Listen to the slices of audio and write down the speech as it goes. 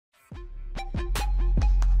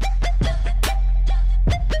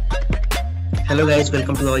Hello guys,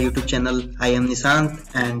 welcome to our YouTube channel. I am Nishant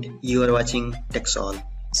and you are watching TechSol.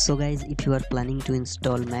 So guys, if you are planning to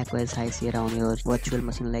install macOS High Sierra on your virtual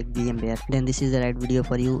machine like VMware, then this is the right video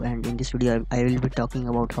for you. And in this video I will be talking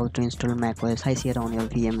about how to install macOS High Sierra on your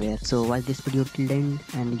VMware. So watch this video till the end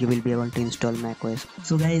and you will be able to install macOS.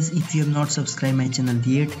 So guys, if you have not subscribed my channel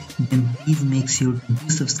yet, then please make sure to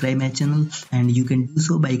subscribe my channel, and you can do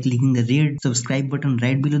so by clicking the red subscribe button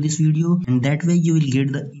right below this video, and that way you will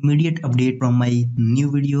get the immediate update from my new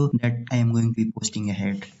video that I am going to be posting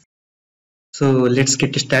ahead. So let's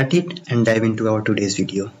get started and dive into our today's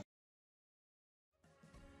video.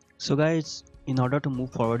 So guys, in order to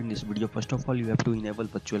move forward in this video, first of all you have to enable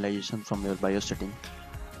virtualization from your BIOS setting.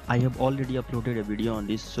 I have already uploaded a video on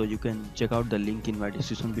this, so you can check out the link in my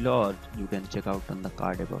description below, or you can check out on the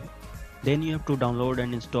card above. Then you have to download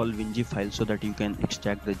and install WinZip files so that you can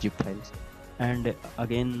extract the zip files. And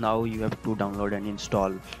again, now you have to download and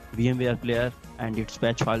install VMware player and its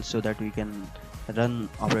patch files so that we can run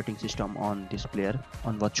operating system on this player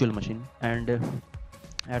on virtual machine. And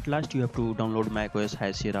at last you have to download macOS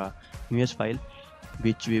High Sierra image file,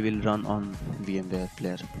 which we will run on VMware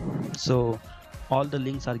player. So all the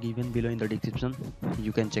links are given below in the description,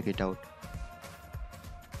 you can check it out.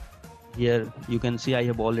 Here you can see I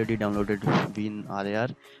have already downloaded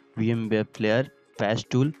WinRAR, VMware player, patch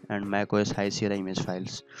tool and macOS High Sierra image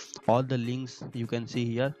files. All the links you can see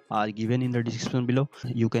here are given in the description below.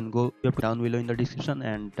 You can go down below in the description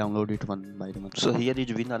and download it one by one. So here is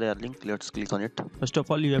WinRAR link, let's click on it. First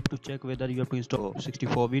of all you have to check whether you have to install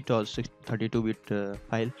 64-bit or 32-bit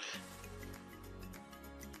file.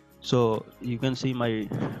 So you can see my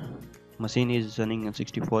machine is running a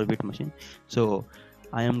 64-bit machine, so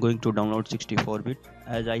I am going to download 64-bit.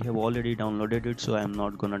 as I have already downloaded it, so I am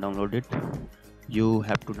not gonna download it. You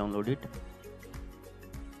have to download it.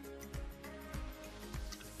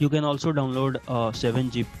 You can also download a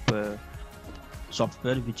 7-zip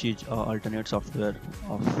software, which is alternate software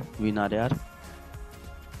of WinRAR.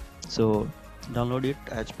 So download it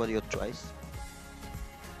as per your choice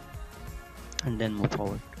and then move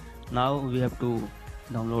forward. Now we have to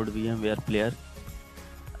download VMware player.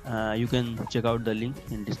 You can check out the link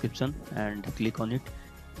in description and click on it.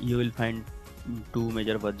 You will find two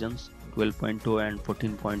major versions, 12.0 and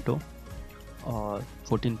 14.0.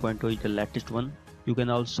 14.0 is the latest one. You can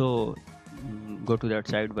also go to that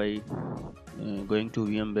site by going to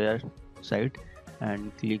VMware site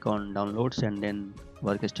and click on downloads and then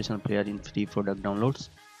workstation player in free product downloads.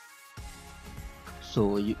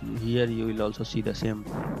 So here you will also see the same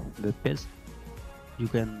web page. You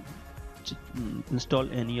can install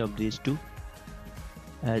any of these two.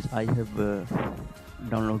 As I have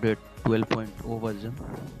downloaded 12.0 version,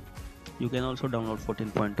 you can also download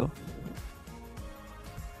 14.0.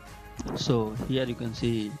 So here you can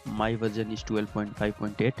see my version is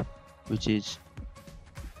 12.5.8, which is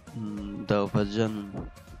the version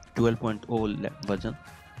 12.0 version.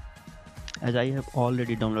 As I have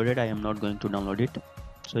already downloaded, I am not going to download it,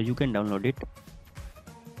 so you can download it.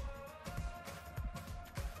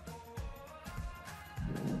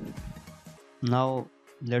 Now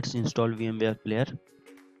let's install VMware player.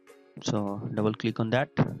 So double click on that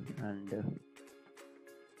and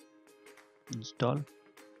install.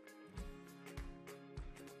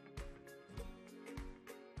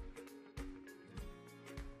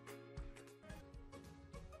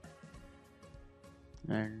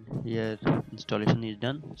 And here installation is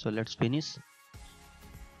done, so let's finish.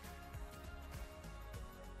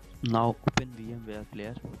 Now open VMware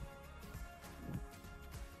player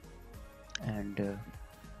and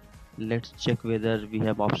let's check whether we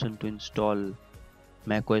have option to install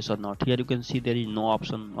macOS or not. Here you can see there is no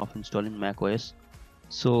option of installing macOS.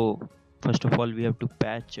 So first of all we have to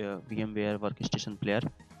patch VMware workstation player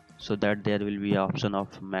so that there will be an option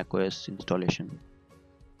of macOS installation.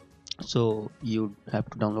 So you have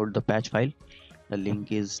to download the patch file. The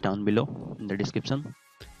link is down below in the description.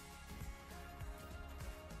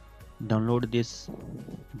 Download this,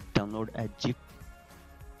 download as zip,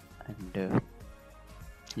 and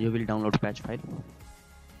you will download patch file.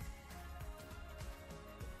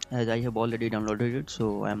 As I have already downloaded it,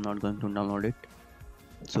 so I am not going to download it.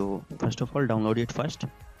 So first of all download it first.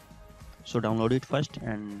 So download it first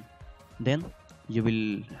and then you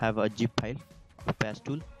will have a zip file of patch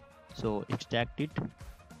tool. So extract it.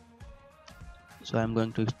 So I am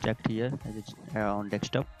going to extract here as it's on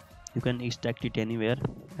desktop. You can extract it anywhere,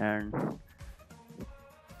 and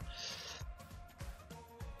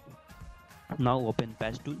now open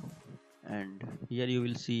patch tool, and here you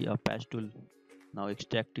will see a patch tool. Now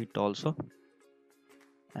extract it also,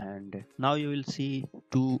 and now you will see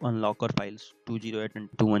two unlocker files, 208 and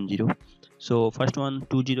 210. So first one,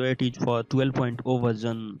 208 is for 12.0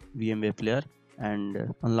 version VMware player,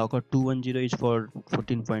 and unlocker 210 is for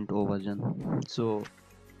 14.0 version. So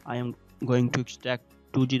I am going to extract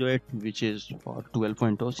 208, which is for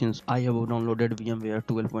 12.0, since I have downloaded VMware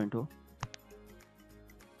 12.0.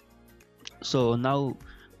 So now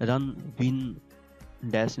run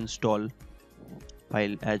win-install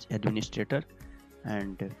file as administrator,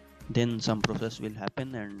 and then some process will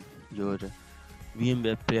happen and your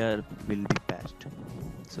VMware player will be patched.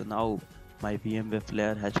 So now my VMware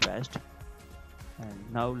player has patched,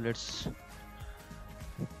 and now let's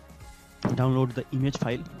download the image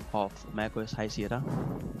file of macOS High Sierra.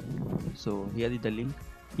 So here is the link.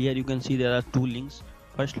 Here you can see there are two links.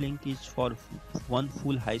 First link is for one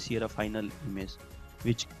full High Sierra final image,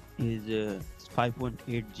 which is 5.8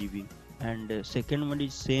 GB, and second one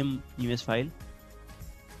is same image file,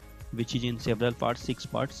 which is in several parts, 6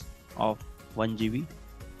 parts of 1 GB.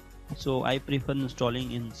 So I prefer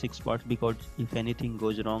installing in 6 parts, because if anything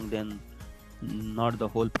goes wrong, then not the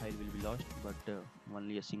whole file will be lost, but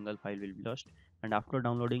only a single file will be lost. And after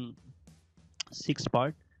downloading 6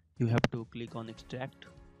 part, you have to click on extract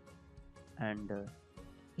and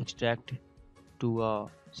extract to a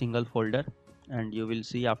single folder, and you will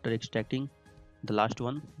see after extracting the last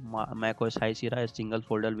one, macOS High Sierra, a single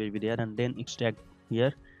folder will be there, and then extract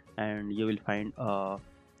here and you will find a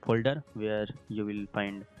folder where you will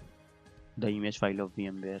find the image file of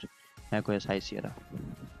VMware macOS High Sierra.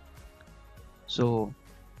 So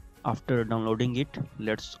after downloading it,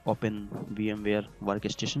 let's open VMware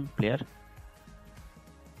Workstation Player.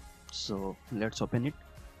 So let's open it.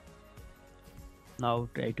 Now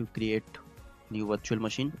try to create new virtual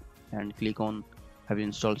machine and click on have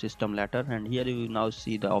installed system later, and here you will now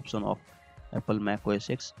see the option of Apple Mac OS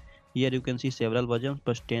X. Here you can see several versions,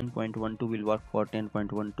 but 10.12 will work for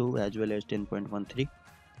 10.12 as well as 10.13.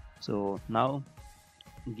 So now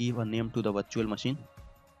give a name to the virtual machine.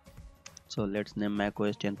 So let's name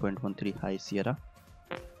macOS 10.13 High Sierra,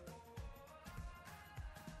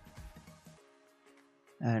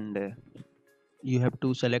 and you have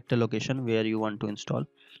to select a location where you want to install.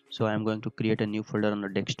 So I am going to create a new folder on the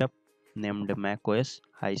desktop named macOS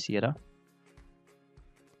High Sierra.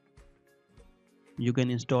 You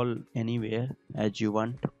can install anywhere as you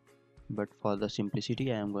want, but for the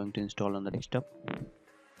simplicity I am going to install on the desktop.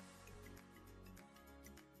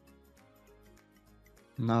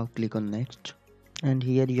 Now click on next, and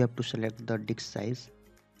here you have to select the disk size.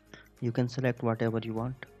 You can select whatever you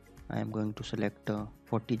want. I am going to select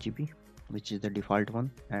 40 GB, which is the default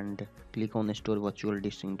one, and click on store virtual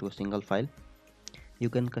disk into a single file. You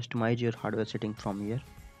can customize your hardware setting from here.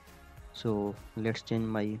 So let's change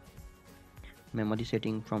my memory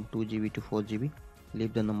setting from 2 GB to 4 GB.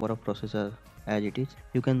 Leave the number of processor as it is.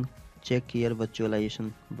 You can check here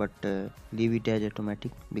virtualization, but leave it as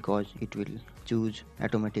automatic because it will choose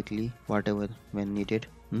automatically whatever when needed.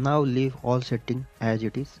 Now leave all setting as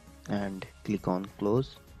it is and click on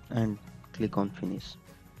close and click on finish.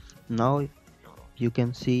 Now you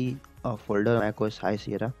can see a folder macOS High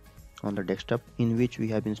Sierra on the desktop in which we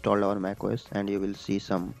have installed our macOS, and you will see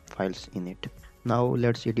some files in it. Now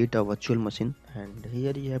let's edit a virtual machine, and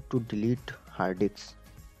here you have to delete hard disks.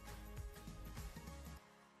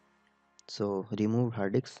 So remove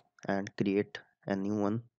hard disks and create a new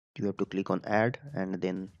one. You have to click on add and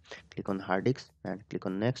then click on hard disks and click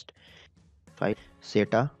on next. File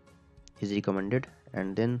SATA is recommended,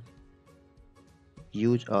 and then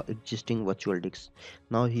use existing virtual disks.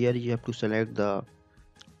 Now here you have to select the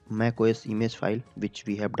macOS image file which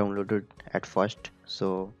we have downloaded at first.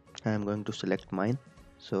 So I am going to select mine.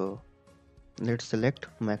 So let's select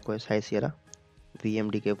macOS High Sierra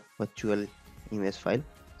VMDK virtual image file.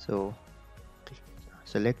 So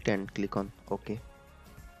select and click on OK.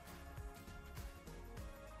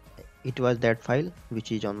 It was that file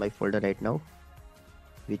which is on my folder right now,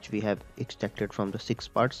 which we have extracted from the 6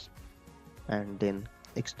 parts and then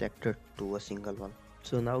extracted to a single one.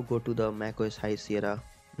 So now go to the macOS High Sierra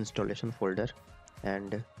installation folder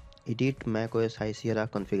and edit macOS High Sierra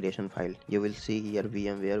configuration file. You will see here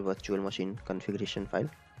VMware virtual machine configuration file,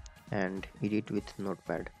 and edit with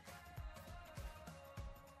notepad.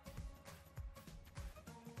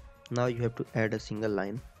 Now you have to add a single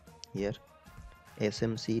line here,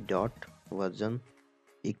 smc dot version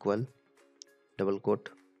equal double quote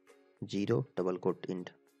 0 double quote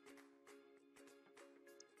int.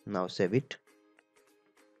 Now save it.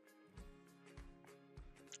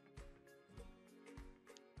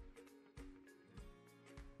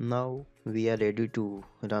 Now we are ready to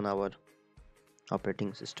run our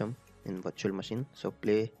operating system in virtual machine. So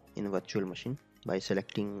play in virtual machine. by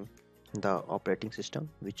selecting the operating system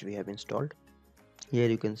which we have installed. Here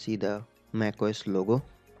you can see the macOS logo.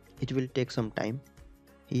 It will take some time.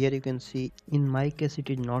 Here you can see, in my case it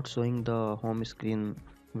is not showing the home screen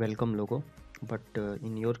welcome logo, but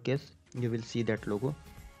in your case you will see that logo,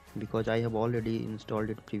 because I have already installed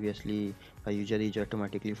it previously. A user is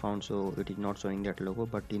automatically found, so it is not showing that logo.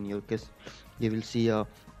 But in your case you will see a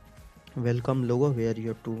welcome logo where you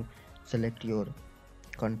have to select your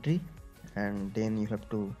country, and then you have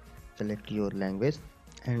to select your language,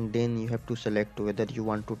 and then you have to select whether you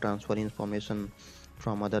want to transfer information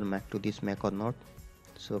from other Mac to this Mac or not.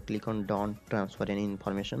 So click on don't transfer any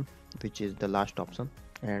information, which is the last option,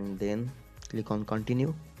 and then click on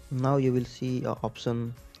continue. Now you will see an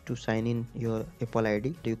option to sign in your Apple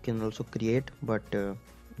ID. You can also create, but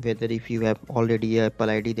whether if you have already a Apple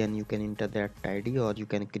ID, then you can enter that ID, or you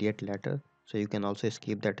can create later, so you can also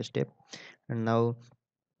skip that step. And now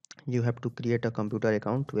you have to create a computer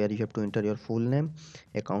account where you have to enter your full name,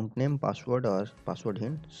 account name, password or password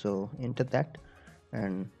hint. So enter that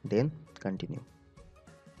and then continue.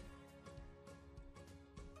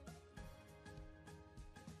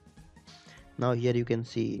 Now here you can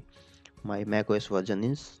see my macOS version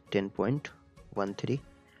is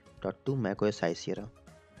 10.13.2 macOS High Sierra.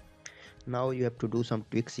 Now you have to do some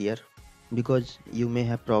tweaks here, because you may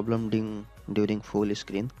have problem during full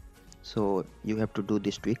screen, so you have to do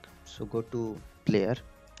this tweak. So go to player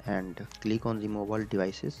and click on removable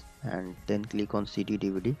devices, and then click on CD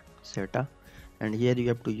DVD SATA, and here you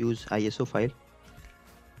have to use ISO file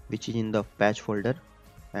which is in the patch folder,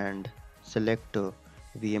 and select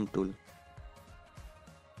VM tool.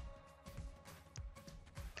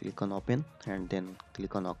 Click on open and then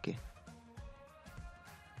click on OK.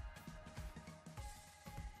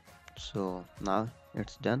 So now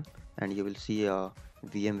it's done, and you will see a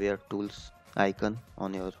VMware tools icon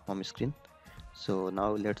on your home screen. So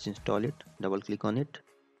now let's install it. Double click on it,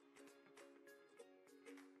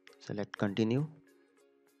 select continue,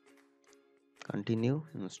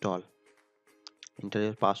 install, enter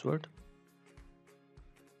your password,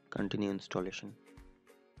 continue installation.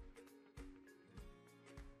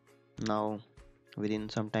 Now within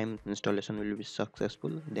some time installation will be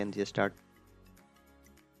successful, then restart.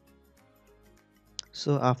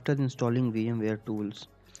 So after installing VMware tools,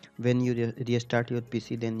 when you restart your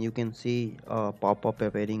PC, then you can see a pop-up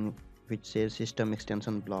appearing which says system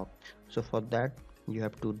extension block. So for that you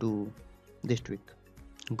have to do this trick.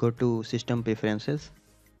 Go to system preferences,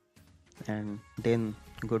 and then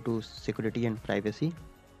go to security and privacy,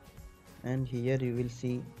 and here you will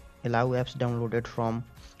see allow apps downloaded from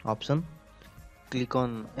option. Click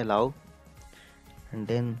on allow, and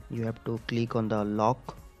then you have to click on the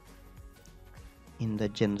lock in the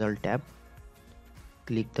general tab.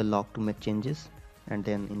 Click the lock to make changes, and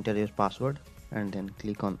then enter your password, and then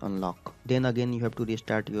click on unlock. Then again you have to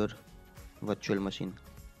restart your virtual machine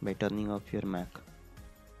by turning off your Mac.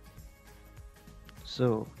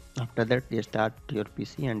 So after that restart your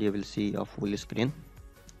PC, and you will see a full screen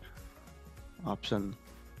option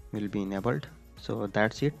will be enabled. So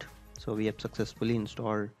that's it. So we have successfully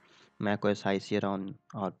installed macOS High Sierra on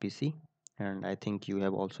our PC, and I think you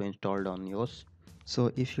have also installed on yours.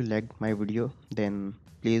 So if you liked my video, then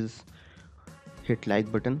please hit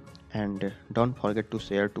like button, and don't forget to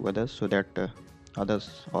share to others, so that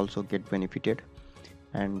others also get benefited.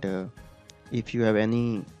 And if you have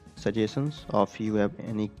any suggestions, or if you have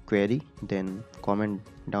any query, then comment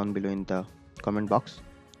down below in the comment box.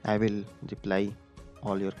 I will reply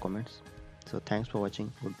all your comments. So thanks for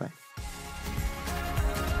watching. Goodbye.